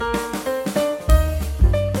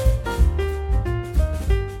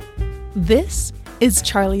This is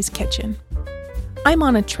Charlie's Kitchen. I'm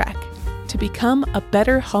on a trek to become a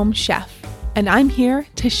better home chef, and I'm here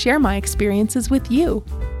to share my experiences with you.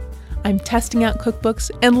 I'm testing out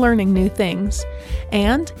cookbooks and learning new things,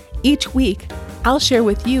 and each week I'll share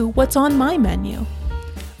with you what's on my menu.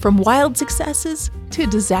 From wild successes to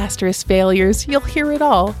disastrous failures, you'll hear it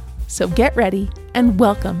all. So get ready and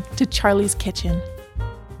welcome to Charlie's Kitchen.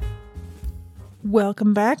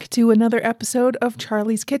 Welcome back to another episode of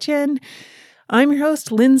Charlie's Kitchen. I'm your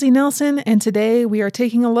host, Lindsay Nelson, and today we are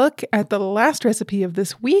taking a look at the last recipe of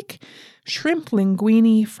this week, shrimp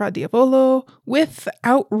linguine fra diavolo with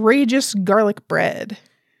outrageous garlic bread.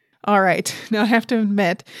 All right, now I have to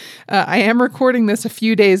admit, I am recording this a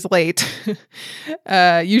few days late.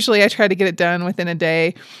 Usually I try to get it done within a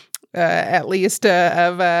day, at least,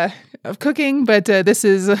 of cooking, but this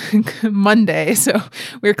is Monday, so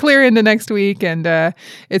we're clear into next week, and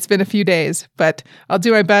it's been a few days, but I'll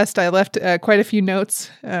do my best. I left quite a few notes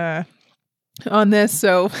on this,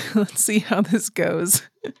 so let's see how this goes.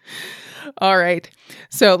 All right,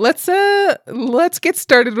 so let's get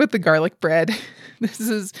started with the garlic bread. This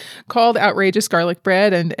is called outrageous garlic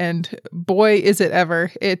bread, and boy, is it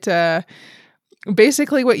ever. It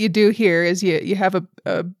basically what you do here is you have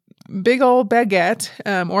a big old baguette,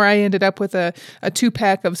 or I ended up with a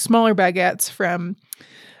 2-pack of smaller baguettes from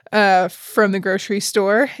the grocery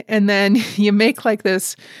store, and then you make like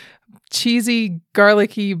this cheesy,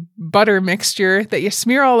 garlicky butter mixture that you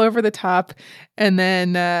smear all over the top, and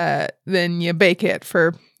then you bake it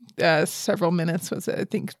for several minutes. Was it, I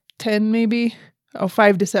think 10 maybe?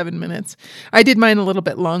 5 to 7 minutes. I did mine a little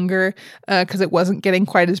bit longer because it wasn't getting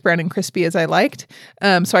quite as brown and crispy as I liked.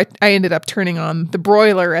 So I ended up turning on the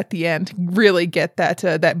broiler at the end, really get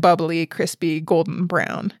that bubbly, crispy, golden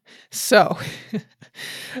brown. So,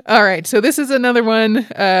 all right. So this is another one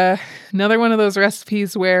of those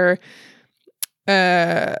recipes where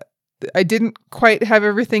I didn't quite have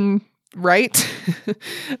everything right.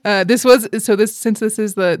 Since this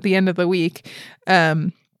is the end of the week.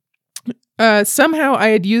 Somehow I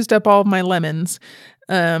had used up all of my lemons.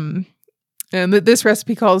 And this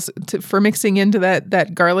recipe calls for mixing into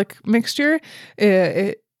that garlic mixture.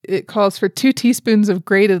 It calls for 2 teaspoons of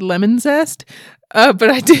grated lemon zest. But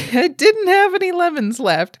I didn't have any lemons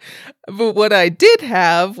left. But what I did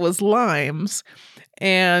have was limes.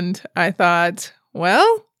 And I thought,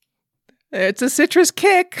 well, it's a citrus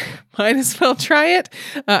kick. Might as well try it.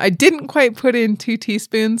 I didn't quite put in 2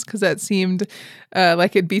 teaspoons because that seemed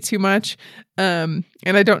like it'd be too much. And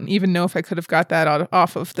I don't even know if I could have got that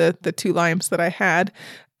off of the 2 limes that I had.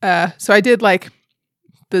 So I did like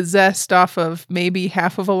the zest off of maybe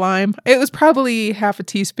half of a lime. It was probably half a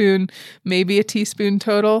teaspoon, maybe a teaspoon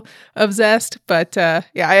total of zest. But I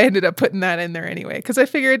ended up putting that in there anyway because I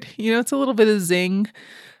figured, it's a little bit of zing.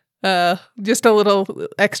 Just a little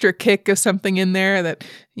extra kick of something in there that,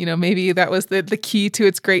 maybe that was the key to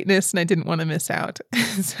its greatness and I didn't want to miss out.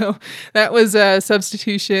 So that was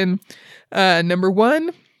substitution number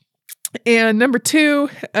 1. And number 2,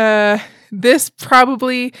 this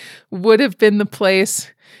probably would have been the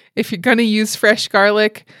place if you're going to use fresh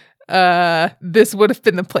garlic. This would have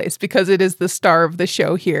been the place because it is the star of the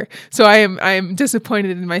show here. So I am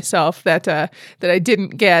disappointed in myself that I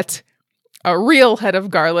didn't get a real head of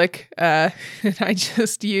garlic. And I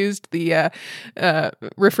just used the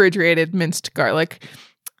refrigerated minced garlic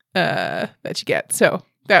that you get. So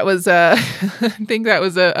that was I think that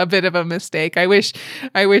was a bit of a mistake. I wish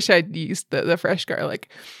I'd used the fresh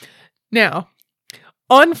garlic. Now,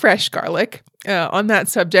 on fresh garlic, on that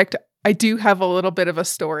subject, I do have a little bit of a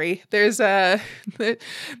story. There's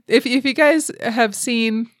if you guys have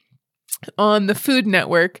seen on the Food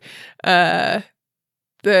Network,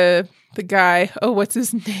 the guy, what's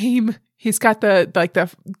his name? He's got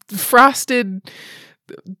the frosted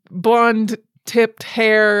blonde tipped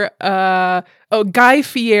hair. Guy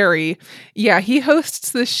Fieri. Yeah, he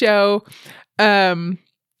hosts the show. I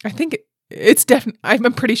think it's definitely,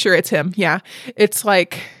 I'm pretty sure it's him. Yeah. It's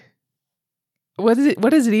like, what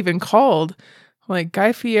is it even called? Like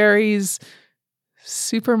Guy Fieri's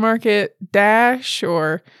Supermarket Dash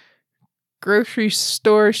or Grocery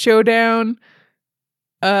Store Showdown.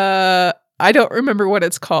 I don't remember what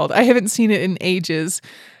it's called. I haven't seen it in ages.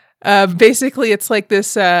 Basically it's like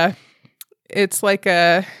this, it's like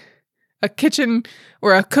a kitchen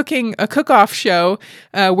or a cook-off show,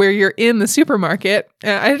 where you're in the supermarket.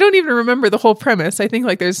 I don't even remember the whole premise. I think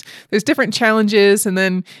like there's different challenges and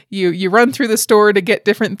then you run through the store to get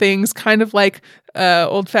different things, kind of like,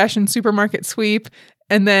 old-fashioned supermarket sweep.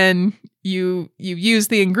 and then you use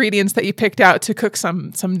the ingredients that you picked out to cook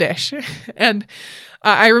some dish. And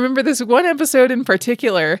I remember this one episode in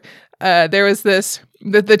particular. There was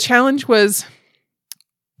the challenge was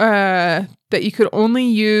that you could only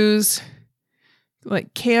use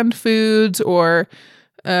like canned foods, or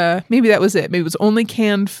maybe that was it. Maybe it was only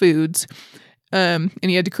canned foods. And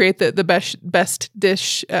you had to create the best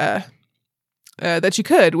dish that you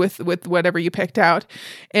could with whatever you picked out.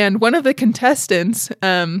 And one of the contestants,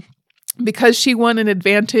 because she won an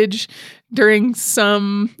advantage during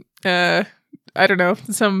some, I don't know,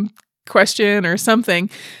 some question or something,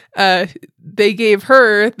 they gave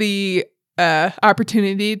her the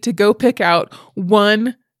opportunity to go pick out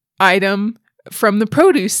one item from the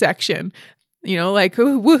produce section. You know, like,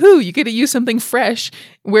 oh, woohoo, you get to use something fresh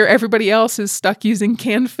where everybody else is stuck using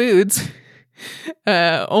canned foods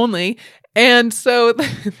only. And so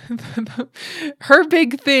her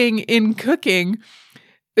big thing in cooking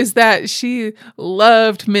is that she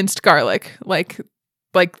loved minced garlic, like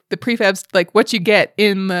the prefabs, like what you get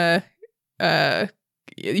in the,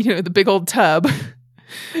 the big old tub.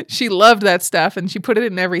 She loved that stuff and she put it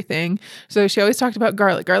in everything. So she always talked about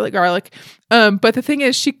garlic. But the thing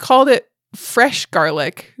is, she called it fresh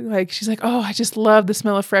garlic. Like, she's like, oh, I just love the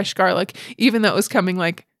smell of fresh garlic, even though it was coming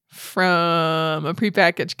like from a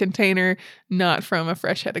prepackaged container, not from a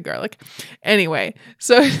fresh head of garlic. Anyway,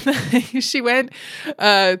 so she went,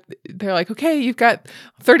 they're like, okay, you've got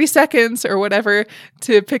 30 seconds or whatever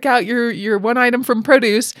to pick out your one item from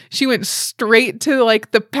produce. She went straight to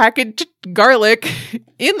like the packaged garlic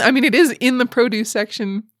it is in the produce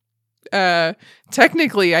section.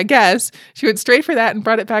 Technically, I guess she went straight for that and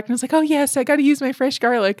brought it back and was like, oh yes, I got to use my fresh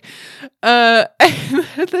garlic. And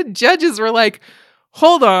the judges were like,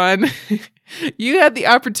 hold on, you had the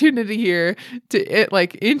opportunity here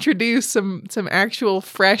to introduce some actual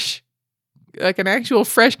fresh, like an actual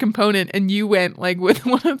fresh component, and you went like with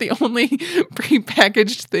one of the only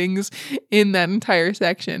prepackaged things in that entire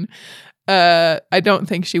section. I don't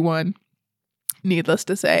think she won, needless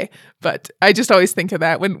to say, but I just always think of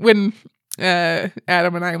that when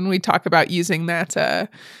Adam and I, when we talk about using that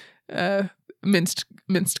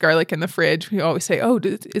minced garlic in the fridge, we always say, oh,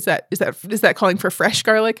 is that calling for fresh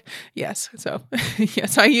garlic? Yes. So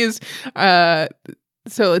yes, I use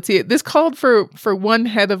so let's see, this called for one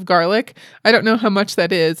head of garlic. I don't know how much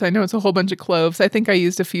that is. I know it's a whole bunch of cloves. I think I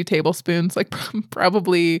used a few tablespoons, like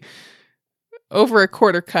probably over a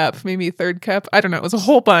quarter cup, maybe a third cup. I don't know. It was a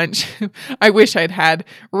whole bunch. I wish I'd had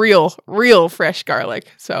real fresh garlic.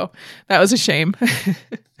 So that was a shame.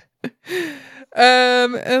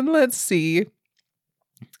 And let's see.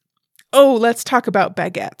 Oh, let's talk about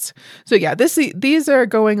baguettes. So yeah, these are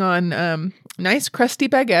going on nice crusty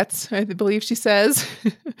baguettes, I believe she says.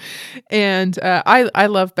 And I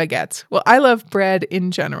love baguettes. Well, I love bread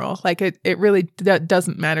in general. Like it really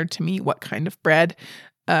doesn't matter to me what kind of bread.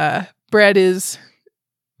 Bread is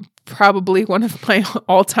probably one of my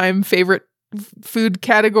all-time favorite food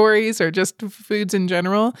categories, or just foods in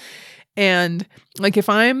general. And like if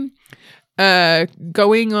I'm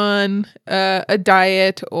going on a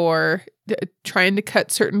diet or trying to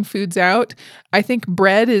cut certain foods out, I think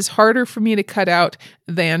bread is harder for me to cut out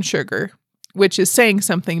than sugar, which is saying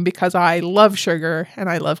something because I love sugar and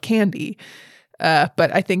I love candy.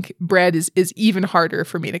 But I think bread is even harder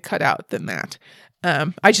for me to cut out than that.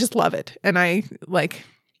 I just love it. And I like,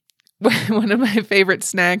 one of my favorite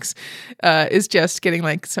snacks is just getting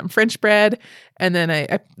like some French bread, and then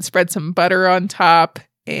I spread some butter on top,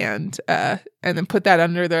 and then put that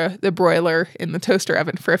under the broiler in the toaster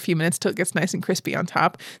oven for a few minutes till it gets nice and crispy on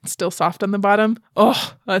top. It's still soft on the bottom.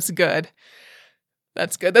 Oh, that's good.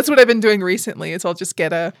 That's good. That's what I've been doing recently, is I'll just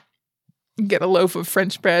get a loaf of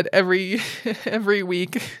French bread every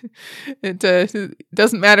week. It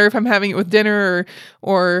doesn't matter if I'm having it with dinner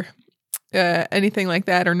or anything like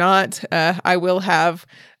that or not. I will have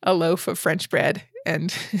a loaf of French bread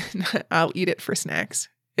and I'll eat it for snacks.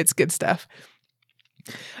 It's good stuff.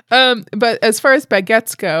 But as far as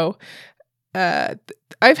baguettes go,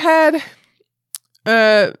 I've had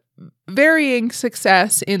varying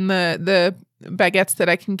success in the baguettes that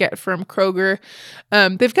I can get from Kroger.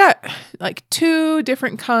 They've got like 2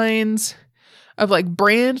 different kinds of like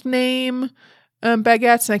brand name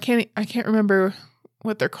baguettes, and I can't remember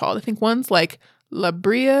what they're called. I think one's like La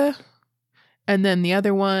Bria, and then the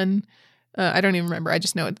other one, I don't even remember. I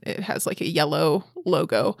just know it has like a yellow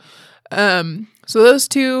logo. So those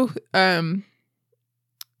 2,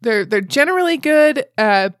 they're generally good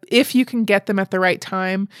if you can get them at the right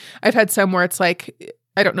time. I've had some where it's like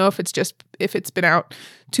I don't know if it's been out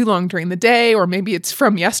too long during the day, or maybe it's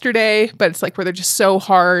from yesterday, but it's like where they're just so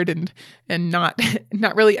hard and not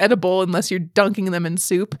not really edible unless you're dunking them in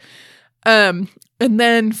soup. And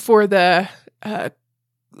then for the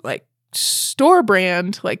like store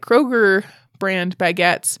brand, like Kroger brand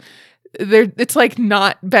baguettes, it's like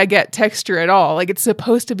not baguette texture at all. Like it's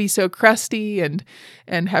supposed to be so crusty and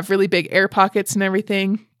have really big air pockets and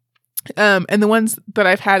everything. And the ones that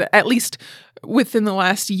I've had, at least within the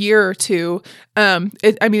last year or two,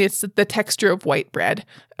 it's the texture of white bread,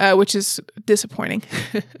 which is disappointing.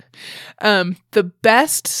 The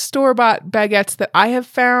best store-bought baguettes that I have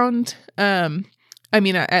found,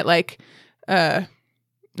 at like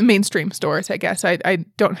mainstream stores, I guess. I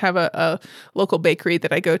don't have a local bakery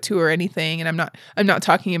that I go to or anything, and I'm not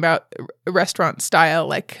talking about restaurant style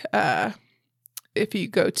like if you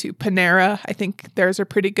go to Panera, I think theirs are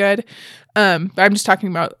pretty good. But I'm just talking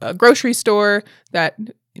about a grocery store that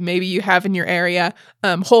maybe you have in your area.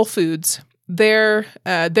 Whole Foods, their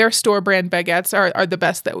store brand baguettes are the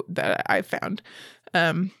best that I've found.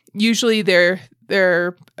 Usually they're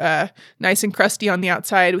nice and crusty on the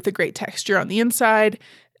outside with a great texture on the inside.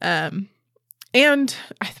 And I'm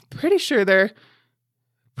pretty sure they're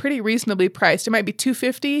pretty reasonably priced. It might be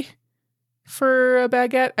 $2.50 for a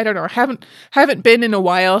baguette. I don't know. I haven't been in a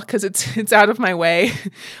while because it's out of my way.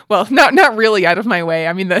 Well, not really out of my way.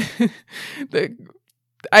 I mean,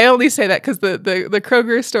 I only say that because the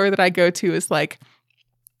Kroger store that I go to is like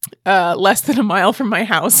less than a mile from my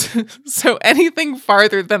house. So anything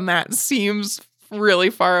farther than that seems really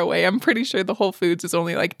far away. I'm pretty sure the Whole Foods is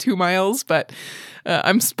only like 2 miles, but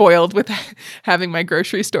I'm spoiled with having my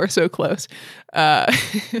grocery store so close.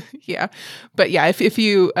 Yeah. But yeah, if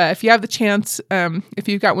you have the chance, if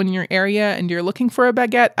you've got one in your area and you're looking for a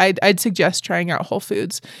baguette, I'd suggest trying out Whole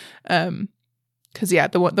Foods. Cause yeah,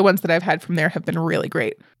 the ones that I've had from there have been really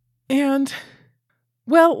great. And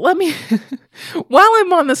well, let me, while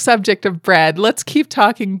I'm on the subject of bread, let's keep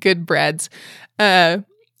talking good breads. And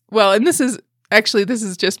this is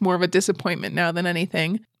just more of a disappointment now than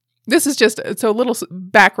anything. This is just, so a little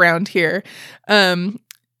background here.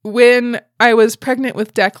 When I was pregnant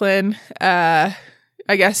with Declan, I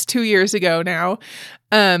guess 2 years ago now,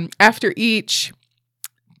 after each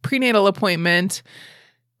prenatal appointment,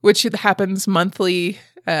 which happens monthly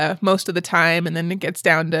most of the time, and then it gets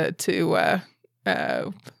down to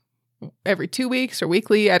every 2 weeks or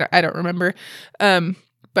weekly. I don't remember.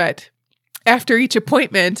 But after each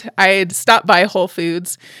appointment, I'd stop by Whole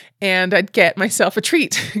Foods and I'd get myself a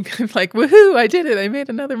treat. I'm like, woohoo, I did it. I made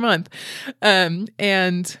another month.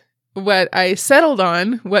 And what I settled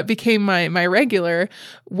on, what became my regular,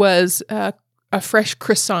 was a fresh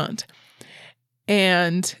croissant.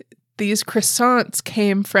 And these croissants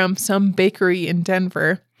came from some bakery in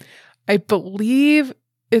Denver. I believe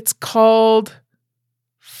it's called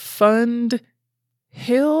Fund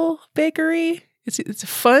Hill Bakery. It's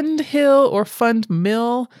Fund Hill or Fund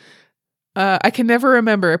Mill. I can never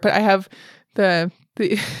remember, but I have the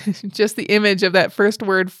just the image of that first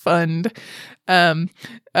word fund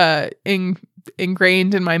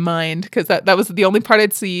ingrained in my mind, because that was the only part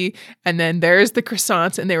I'd see. And then there's the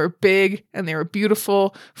croissants, and they were big and they were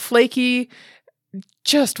beautiful, flaky,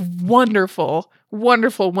 just wonderful,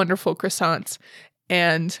 wonderful, wonderful croissants.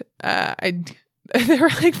 And they were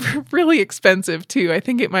like really expensive too. I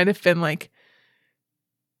think it might have been like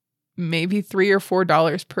maybe $3 or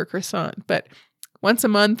 $4 per croissant, but once a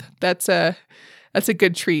month, that's a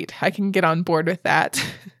good treat. I can get on board with that.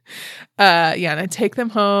 And I take them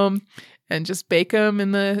home and just bake them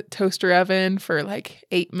in the toaster oven for like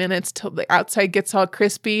 8 minutes till the outside gets all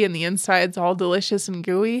crispy and the inside's all delicious and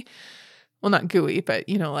gooey. Well, not gooey, but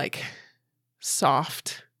like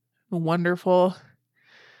soft, wonderful.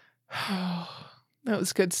 Oh, that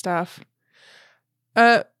was good stuff.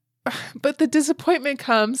 But the disappointment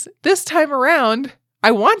comes this time around.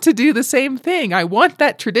 I want to do the same thing. I want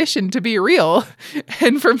that tradition to be real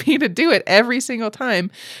and for me to do it every single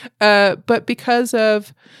time. But because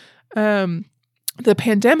of the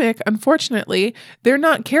pandemic, unfortunately, they're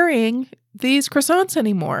not carrying these croissants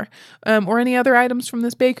anymore, or any other items from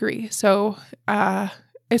this bakery. So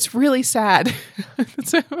it's really sad.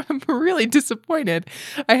 So I'm really disappointed.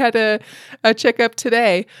 I had a checkup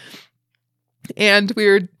today, and we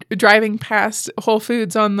were driving past Whole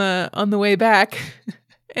Foods on the way back,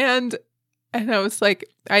 and I was like,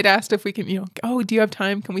 I'd asked if we can, do you have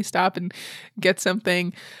time? Can we stop and get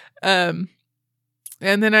something?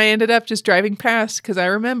 And then I ended up just driving past because I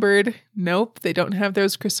remembered, nope, they don't have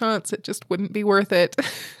those croissants. It just wouldn't be worth it.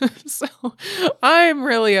 So I'm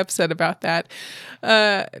really upset about that.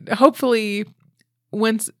 Hopefully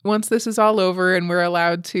once this is all over and we're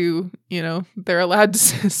allowed to, they're allowed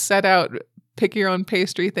to set out, pick your own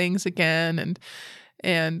pastry things again,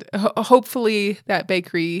 and hopefully that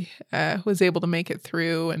bakery was able to make it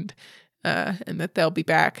through, and that they'll be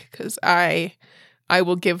back, because I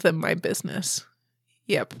will give them my business.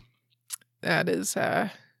 Yep, that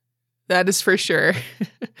is for sure.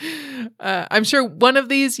 I'm sure one of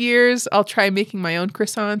these years I'll try making my own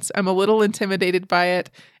croissants. I'm a little intimidated by it.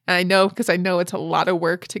 And I know, because I know it's a lot of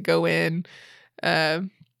work to go in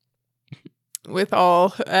with all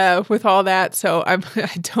that. So I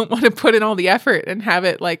don't want to put in all the effort and have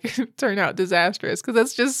it like turn out disastrous, because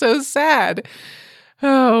that's just so sad.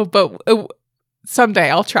 Oh, but someday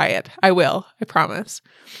I'll try it. I will. I promise.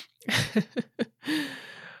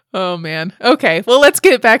 Oh, man. Okay. Well, let's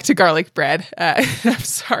get back to garlic bread. I'm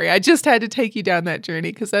sorry. I just had to take you down that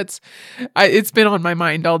journey, because it's been on my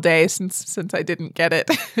mind all day since I didn't get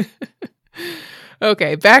it.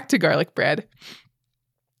 Okay. Back to garlic bread.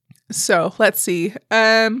 So let's see.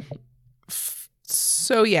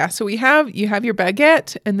 So you have your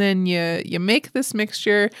baguette, and then you make this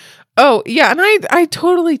mixture. Oh yeah. And I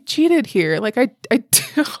totally cheated here. Like I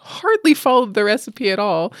hardly followed the recipe at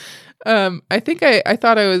all. I think I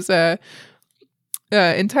thought I was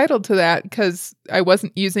entitled to that because I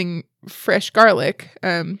wasn't using fresh garlic.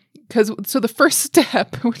 So the first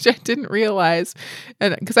step, which I didn't realize,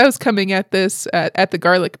 and because I was coming at this at the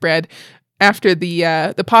garlic bread after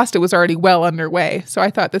the pasta was already well underway, so I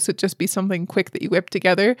thought this would just be something quick that you whip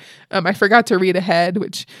together. I forgot to read ahead,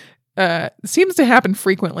 which seems to happen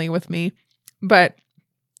frequently with me, but.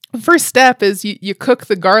 First step is you cook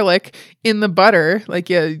the garlic in the butter, like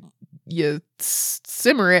you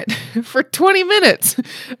simmer it for 20 minutes.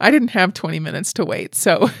 I didn't have 20 minutes to wait.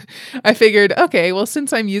 So I figured, okay, well,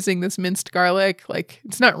 since I'm using this minced garlic, like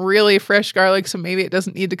it's not really fresh garlic, so maybe it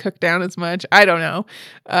doesn't need to cook down as much. I don't know.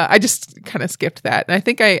 I just kind of skipped that. And I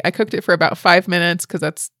think I cooked it for about 5 minutes, because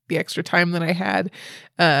that's the extra time that I had.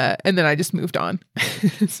 And then I just moved on.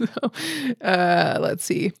 So let's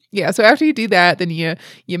see. Yeah. So after you do that, then you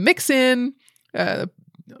mix in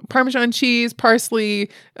Parmesan cheese, parsley,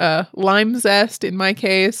 lime zest in my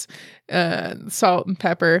case, salt and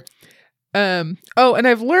pepper. And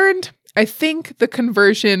I've learned, I think the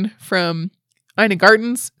conversion from Ina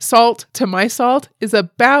Garten's salt to my salt is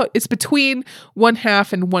it's between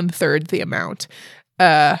 1/2 and 1/3 the amount.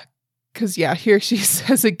 Because here she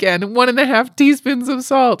says again, 1.5 teaspoons of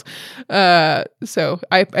salt. So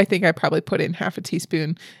I think I probably put in 1/2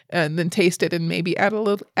 teaspoon and then taste it and maybe add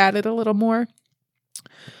it a little more.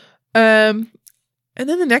 And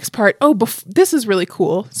then the next part, this is really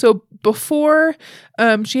cool. So before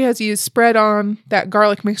she has you spread on that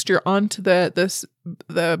garlic mixture onto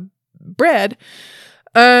the bread,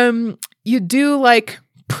 you do like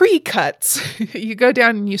pre-cuts. You go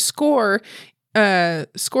down and you score the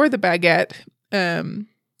baguette.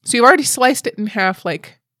 So you've already sliced it in half,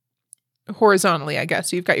 like horizontally, I guess.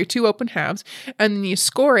 So you've got your 2 open halves, and then you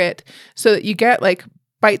score it so that you get like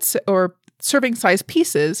bites or serving size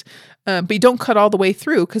pieces, but you don't cut all the way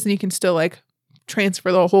through, because then you can still like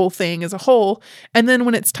transfer the whole thing as a whole. And then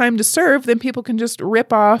when it's time to serve, then people can just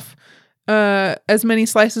rip off as many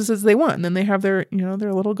slices as they want, and then they have their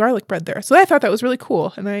their little garlic bread there. So I thought that was really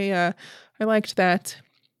cool, and I liked that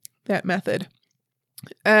method.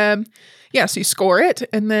 So you score it,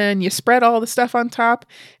 and then you spread all the stuff on top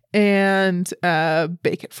and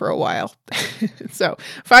bake it for a while. So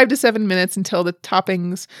 5 to 7 minutes until the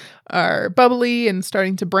toppings are bubbly and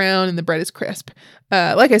starting to brown and the bread is crisp.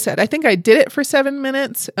 Like I said, I think I did it for 7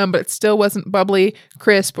 minutes, but it still wasn't bubbly,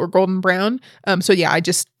 crisp, or golden brown. I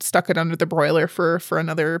just stuck it under the broiler for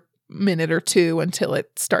another minute or 2 until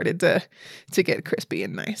it started to get crispy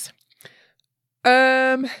and nice.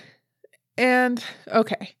 And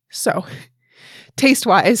okay, so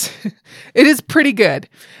taste-wise, it is pretty good.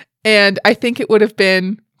 And I think it would have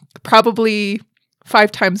been probably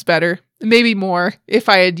 5 times better, maybe more, if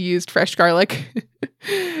I had used fresh garlic.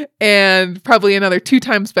 And probably another 2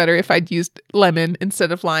 times better if I'd used lemon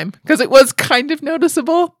instead of lime, because it was kind of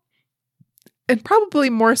noticeable. And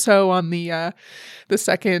probably more so on the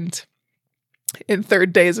second and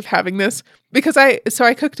third days of having this, because I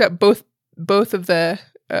cooked up both of the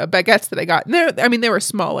baguettes that I got. And they were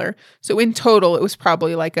smaller. So in total, it was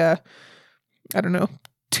probably like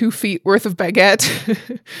 2 feet worth of baguette.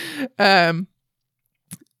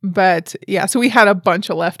 But yeah, so we had a bunch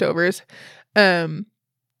of leftovers. So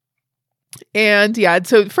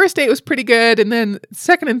the first day it was pretty good. And then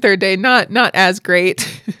second and third day, not as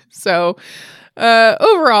great. So,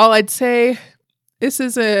 overall, I'd say this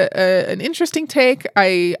is an interesting take.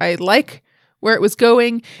 I like where it was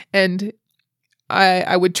going, and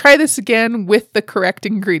I would try this again with the correct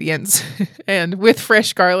ingredients and with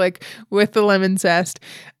fresh garlic, with the lemon zest.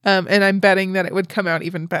 And I'm betting that it would come out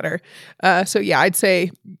even better. So yeah, I'd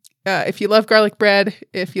say if you love garlic bread,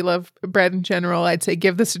 if you love bread in general, I'd say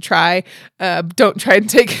give this a try. Don't try and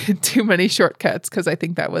take too many shortcuts, because I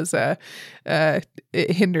think that was it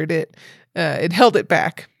hindered it. It held it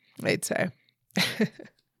back, I'd say.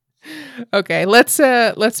 Okay, let's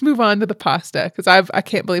move on to the pasta, because I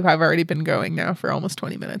can't believe I've already been going now for almost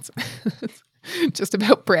 20 minutes. Just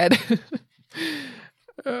about bread.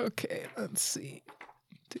 Okay, let's see.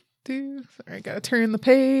 Sorry, I gotta turn the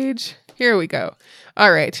page. Here we go.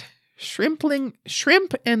 All right. Shrimp and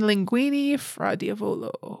linguine fra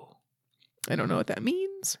diavolo. I don't know what that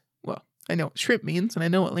means. Well, I know what shrimp means, and I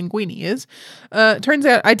know what linguine is. Turns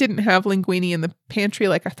out I didn't have linguine in the pantry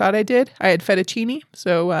like I thought I did. I had fettuccine,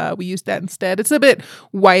 so we used that instead. It's a bit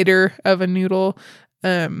wider of a noodle,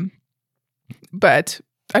 but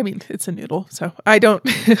I mean, it's a noodle, so I don't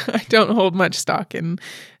I don't hold much stock in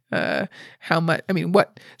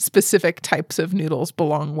what specific types of noodles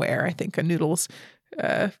belong where. I think a noodle's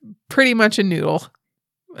pretty much a noodle.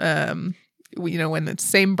 When it's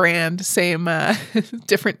same brand, same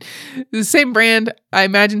different, the same brand, I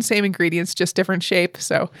imagine same ingredients, just different shape.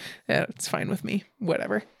 So it's fine with me,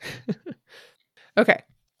 whatever. Okay.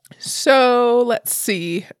 So let's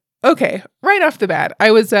see. Okay. Right off the bat,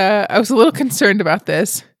 I was a little concerned about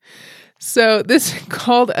this. So this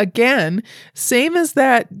called, again, same as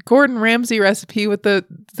that Gordon Ramsay recipe with the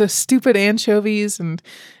stupid anchovies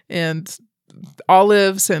and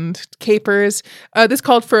olives and capers. This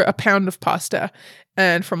called for a pound of pasta.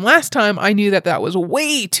 And from last time, I knew that was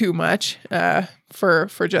way too much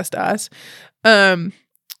for just us.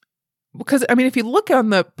 Because, I mean, if you look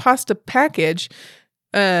on the pasta package,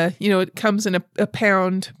 it comes in a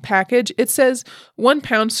pound package. It says 1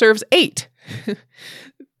 pound serves 8.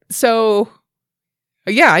 So,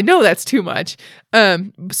 yeah, I know that's too much.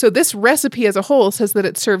 So this recipe as a whole says that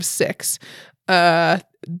it serves 6.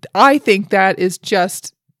 I think that is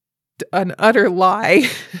just an utter lie.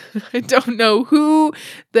 I don't know who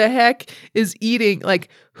the heck is eating,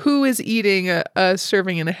 who is eating a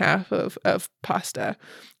serving and a half of pasta.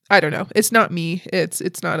 I don't know. It's not me.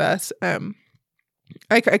 It's not us.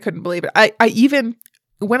 I couldn't believe it. I even,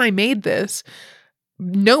 when I made this,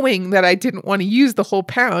 knowing that I didn't want to use the whole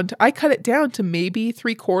pound, I cut it down to maybe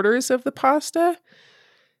 3/4 of the pasta,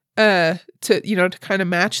 to kind of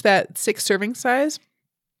match that 6 serving size.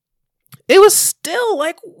 It was still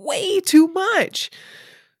way too much.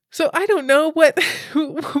 So I don't know what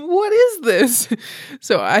is this?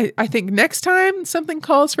 So I think next time something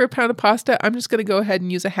calls for a pound of pasta, I'm just going to go ahead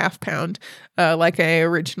and use a half pound, like I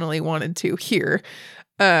originally wanted to here.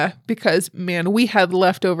 Because man, we had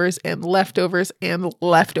leftovers and leftovers and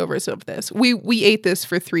leftovers of this. We ate this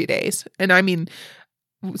for 3 days. And I mean,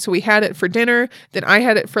 so we had it for dinner, then I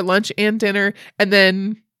had it for lunch and dinner, and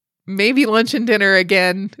then maybe lunch and dinner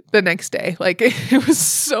again the next day. It was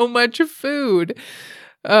so much food.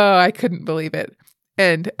 Oh, I couldn't believe it.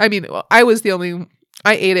 And I mean, I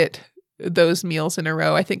ate it those meals in a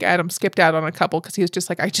row. I think Adam skipped out on a couple because he was just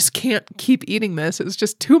like, I just can't keep eating this. It's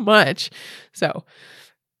just too much. So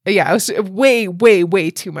yeah, it was way, way,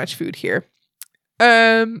 way too much food here.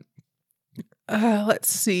 Let's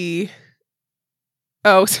see.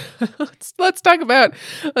 Oh, let's talk about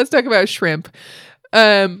shrimp.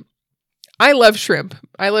 I love shrimp.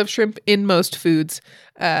 I love shrimp in most foods.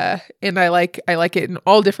 And I like it in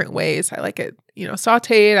all different ways. I like it,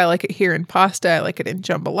 sauteed. I like it here in pasta. I like it in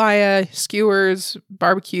jambalaya, skewers,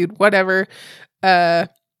 barbecued, whatever.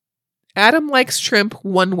 Adam likes shrimp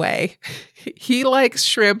one way. He likes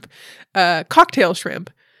shrimp, cocktail shrimp.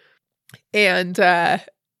 And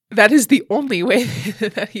that is the only way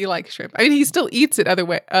that he likes shrimp. I mean, he still eats it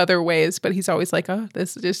other ways, but he's always like, oh,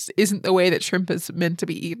 this just isn't the way that shrimp is meant to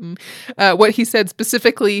be eaten. What he said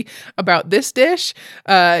specifically about this dish,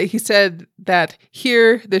 he said that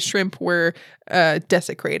here the shrimp were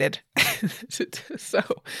desecrated. So,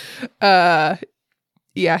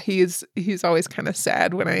 yeah, he's always kind of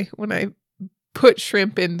sad when I put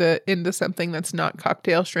shrimp into something that's not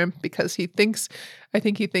cocktail shrimp, because I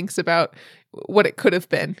think he thinks about what it could have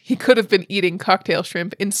been. He could have been eating cocktail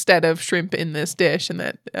shrimp instead of shrimp in this dish, and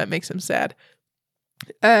that makes him sad.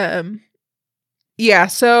 Yeah,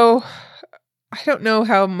 so I don't know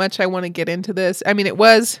how much I want to get into this. I mean,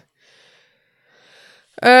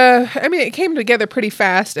 it came together pretty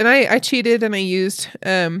fast, and I cheated and I used,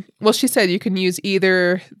 she said you can use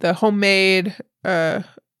either the homemade,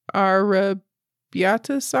 arrabbiata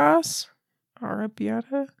sauce,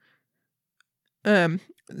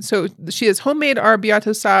 so she has homemade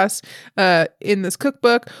arrabbiato sauce in this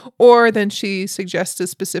cookbook, or then she suggests a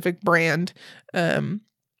specific brand,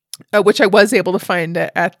 which I was able to find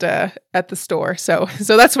at the store. So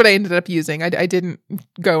that's what I ended up using. I didn't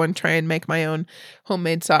go and try and make my own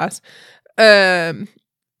homemade sauce.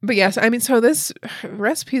 But yes, I mean, so this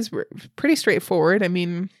recipe is pretty straightforward. I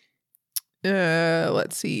mean,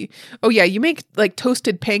 let's see. Oh yeah, you make like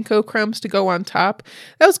toasted panko crumbs to go on top.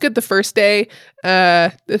 That was good the first day.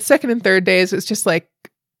 The second and third days, it's just like,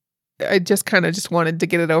 I just kind of just wanted to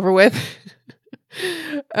get it over with.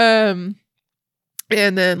 And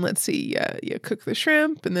then let's see, you cook the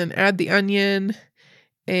shrimp and then add the onion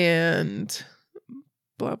and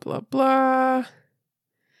blah, blah, blah.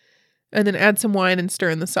 And then add some wine and stir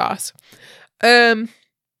in the sauce. And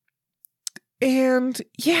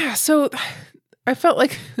yeah, so I felt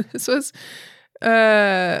like this was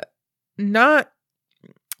not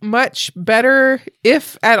much better,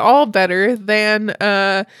 if at all better, than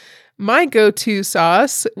my go-to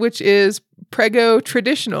sauce, which is Prego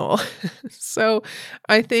Traditional. So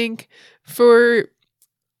I think for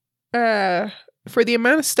the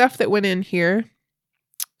amount of stuff that went in here,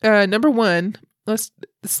 number one,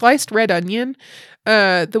 sliced red onion,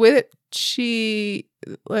 the way that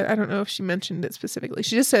I don't know if she mentioned it specifically.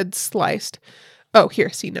 She just said sliced. Oh, here,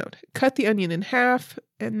 C note. Cut the onion in half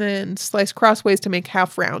and then slice crossways to make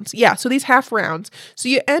half rounds. Yeah, so these half rounds. So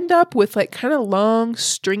you end up with like kind of long,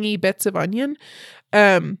 stringy bits of onion,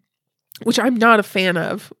 which I'm not a fan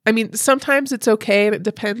of. I mean, sometimes it's okay and it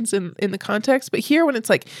depends in the context. But here, when it's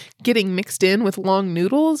like getting mixed in with long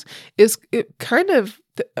noodles, is it kind of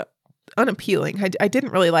unappealing. I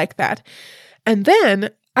didn't really like that. And then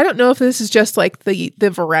I don't know if this is just like the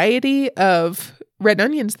variety of red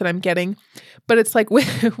onions that I'm getting, but it's like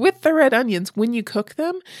with the red onions, when you cook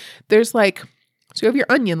them, there's like, so you have your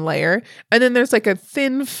onion layer and then there's like a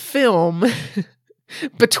thin film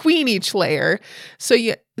between each layer. So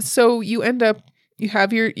you end up, you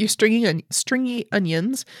have your stringy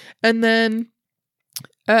onions and then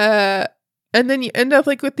you end up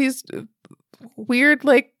like with these weird,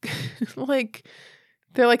 like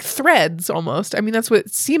they're like threads almost. I mean, that's what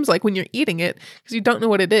it seems like when you're eating it because you don't know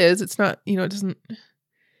what it is. It's not, it doesn't,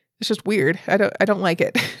 it's just weird. I don't like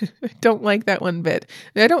it. I don't like that one bit.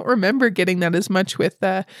 And I don't remember getting that as much with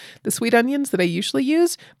the sweet onions that I usually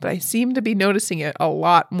use, but I seem to be noticing it a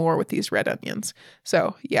lot more with these red onions.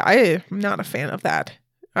 So yeah, I'm not a fan of that.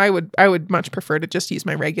 I would much prefer to just use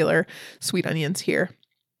my regular sweet onions here.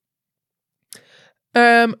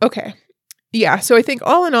 Okay. Yeah, so I think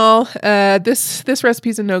all in all, this recipe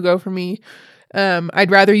is a no-go for me.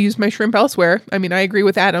 I'd rather use my shrimp elsewhere. I mean, I agree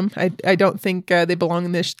with Adam. I don't think they belong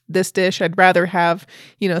in this dish. I'd rather have,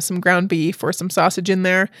 some ground beef or some sausage in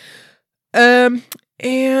there.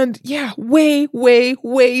 And yeah, way, way,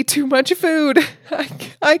 way too much food.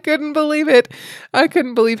 I couldn't believe it. I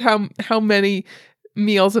couldn't believe how many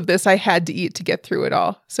meals of this I had to eat to get through it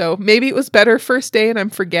all. So maybe it was better first day and I'm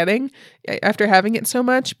forgetting after having it so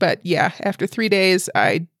much. But yeah, after 3 days,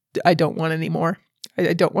 I don't want any more.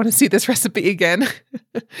 I don't want to see this recipe again.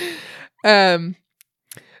 What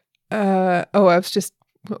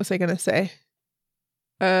was I going to say?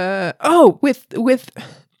 With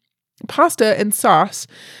pasta and sauce,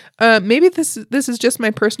 maybe this is just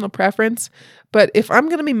my personal preference, but if I'm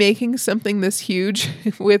going to be making something this huge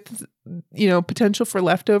with, potential for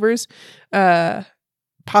leftovers,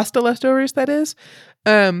 pasta leftovers, that is,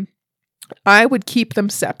 I would keep them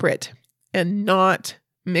separate and not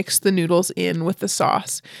mix the noodles in with the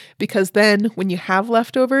sauce, because then when you have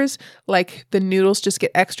leftovers, like the noodles just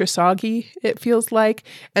get extra soggy, it feels like,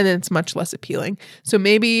 and then it's much less appealing. So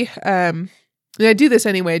maybe, and I do this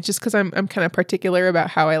anyway, just because I'm kind of particular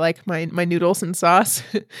about how I like my noodles and sauce.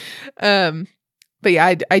 But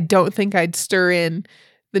yeah, I don't think I'd stir in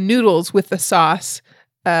the noodles with the sauce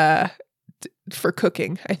for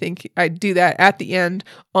cooking. I think I'd do that at the end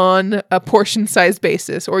on a portion size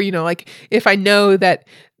basis, or like if I know that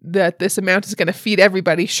this amount is going to feed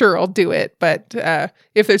everybody, sure, I'll do it. But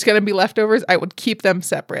if there's going to be leftovers, I would keep them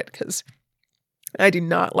separate because I do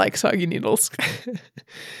not like soggy noodles.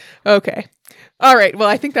 Okay. All right. Well,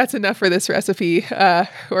 I think that's enough for this recipe,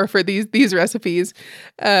 or for these recipes.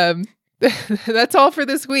 That's all for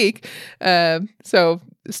this week. So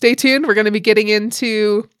stay tuned. We're going to be getting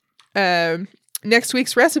into next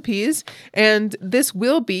week's recipes, and this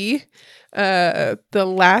will be the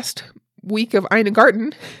last week of Ina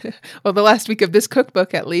Garten, well, the last week of this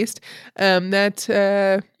cookbook at least,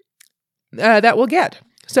 that we'll get.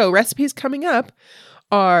 So recipes coming up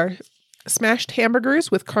are smashed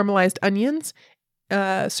hamburgers with caramelized onions,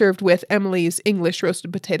 served with Emily's English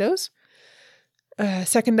roasted potatoes.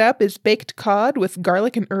 Second up is baked cod with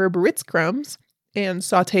garlic and herb Ritz crumbs and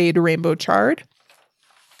sauteed rainbow chard.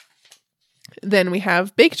 Then we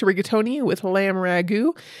have baked rigatoni with lamb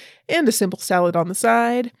ragu and a simple salad on the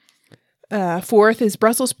side. Fourth is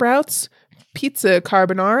Brussels sprouts, pizza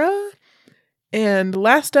carbonara. And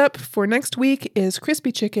last up for next week is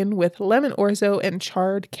crispy chicken with lemon orzo and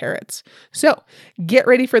charred carrots. So get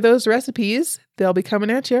ready for those recipes. They'll be coming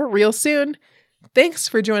at you real soon. Thanks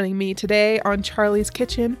for joining me today on Charlie's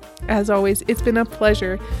Kitchen. As always, it's been a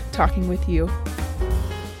pleasure talking with you.